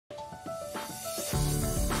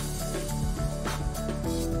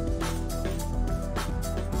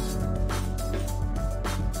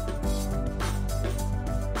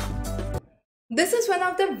This is one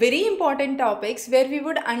of the very important topics where we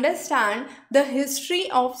would understand the history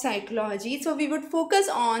of psychology. So we would focus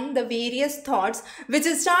on the various thoughts, which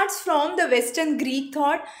starts from the Western Greek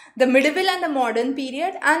thought, the medieval and the modern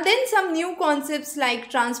period, and then some new concepts like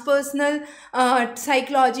transpersonal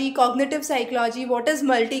psychology, cognitive psychology, what is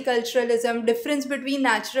multiculturalism, difference between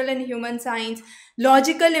natural and human science,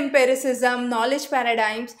 logical empiricism, knowledge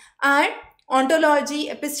paradigms, and ontology,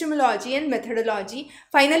 epistemology, and methodology.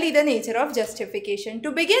 Finally, the nature of justification.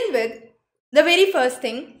 To begin with, the very first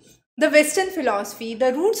thing, the Western philosophy,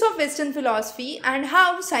 the roots of Western philosophy, and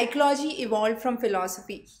how psychology evolved from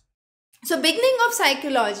philosophy. So, beginning of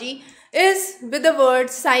psychology is with the word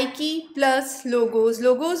psyche plus logos.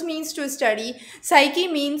 Logos means to study, psyche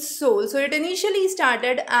means soul. So it initially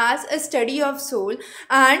started as a study of soul,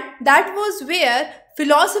 and that was where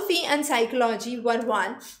philosophy and psychology were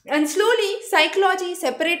one. And slowly psychology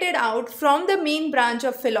separated out from the main branch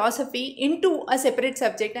of philosophy into a separate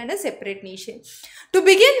subject and a separate niche. To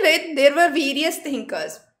begin with, there were various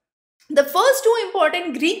thinkers. The first two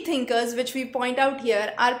important Greek thinkers which we point out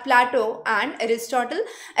here are Plato and Aristotle.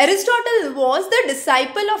 Aristotle was the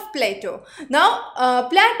disciple of Plato. Now,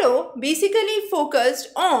 Plato basically focused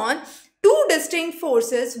on two distinct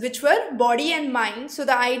forces which were body and mind. So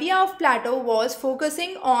the idea of Plato was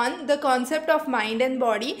focusing on the concept of mind and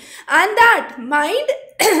body, and that mind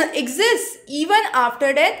exists even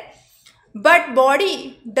after death, but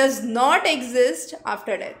body does not exist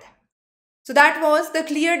after death. So that was the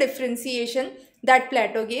clear differentiation that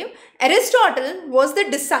Plato gave. Aristotle was the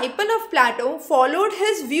disciple of Plato, followed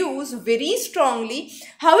his views very strongly.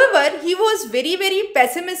 However, he was very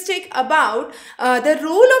pessimistic about the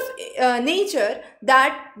role of nature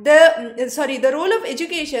that the role of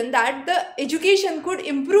education, that the education could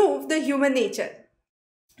improve the human nature.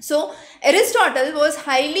 So Aristotle was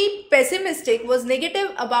highly pessimistic, was negative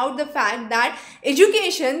about the fact that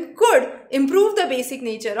education could improve the basic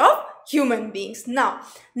nature of human beings. Now,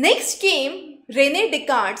 next came René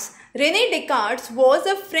Descartes. René Descartes was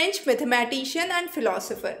a French mathematician and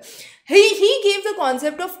philosopher. He gave the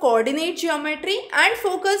concept of coordinate geometry and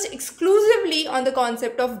focused exclusively on the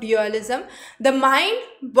concept of dualism, the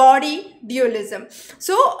mind-body dualism.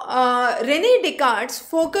 So, René Descartes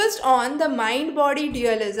focused on the mind-body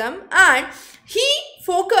dualism, and he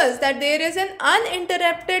focused that there is an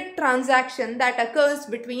uninterrupted transaction that occurs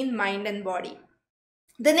between mind and body.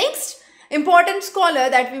 The next important scholar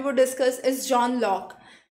that we would discuss is John Locke.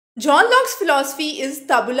 John Locke's philosophy is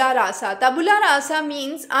tabula rasa. Tabula rasa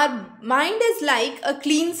means our mind is like a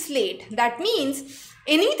clean slate. That means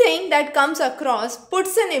anything that comes across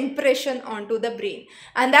puts an impression onto the brain,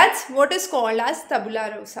 and that's what is called as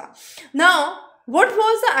tabula rasa. Now, what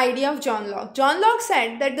was the idea of John Locke? John Locke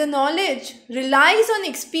said that the knowledge relies on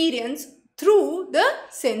experience through the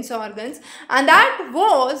sense organs, and that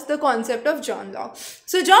was the concept of John Locke.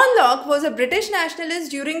 So John Locke was a British nationalist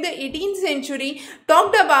during the 18th century,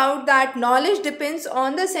 talked about that knowledge depends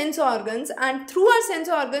on the sense organs, and through our sense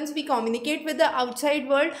organs we communicate with the outside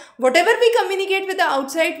world. Whatever we communicate with the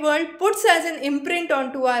outside world puts as an imprint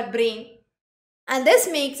onto our brain. And this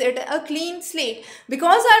makes it a clean slate.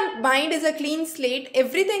 Because our mind is a clean slate,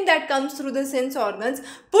 everything that comes through the sense organs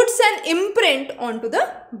puts an imprint onto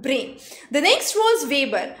the brain. The next was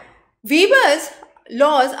Weber. Weber's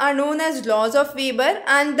laws are known as laws of Weber,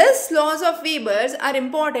 and these laws of Weber's are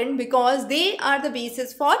important because they are the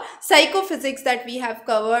basis for psychophysics that we have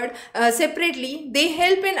covered separately. They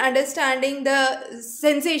help in understanding the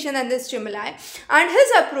sensation and the stimuli, and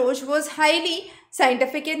his approach was highly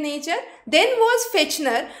scientific in nature. Then was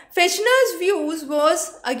Fechner. Fechner's views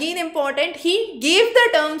was again important. He gave the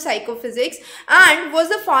term psychophysics and was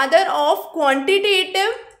the father of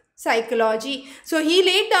quantitative psychology. So he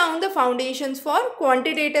laid down the foundations for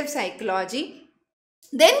quantitative psychology.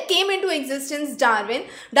 Then came into existence Darwin.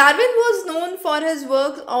 Darwin was known for his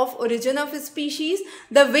work of Origin of Species,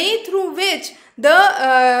 the way through which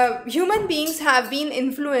the human beings have been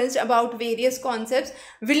influenced about various concepts.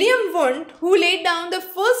 William Wundt, who laid down the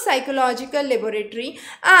first psychological laboratory,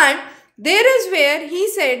 and there is where he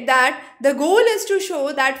said that the goal is to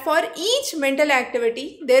show that for each mental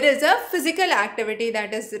activity, there is a physical activity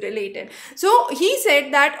that is related. So he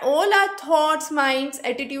said that all our thoughts, minds,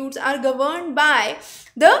 attitudes are governed by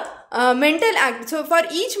the mental act. So for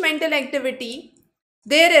each mental activity,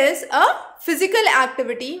 there is a physical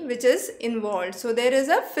activity which is involved. So there is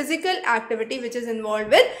a physical activity which is involved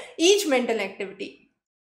with each mental activity.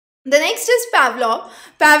 The next is Pavlov.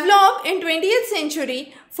 Pavlov in 20th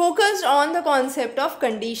century focused on the concept of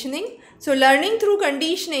conditioning. So learning through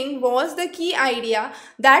conditioning was the key idea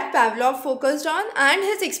that Pavlov focused on, and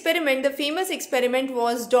his experiment, the famous experiment,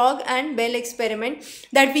 was dog and bell experiment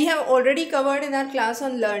that we have already covered in our class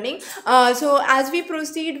on learning. So as we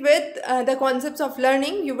proceed with the concepts of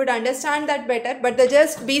learning, you would understand that better, but the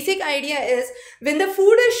just basic idea is, when the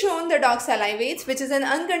food is shown, the dog salivates, which is an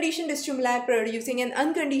unconditioned stimuli producing an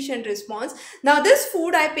unconditioned response. Now this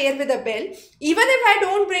food I pair with a bell. Even if I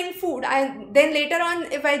don't bring food, then later on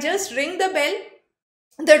if I just ring the bell,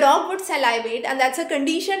 the dog would salivate, and that's a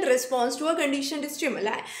conditioned response to a conditioned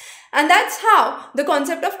stimuli. And that's how the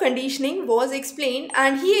concept of conditioning was explained,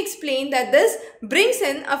 and he explained that this brings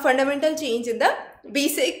in a fundamental change in the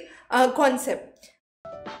basic concept.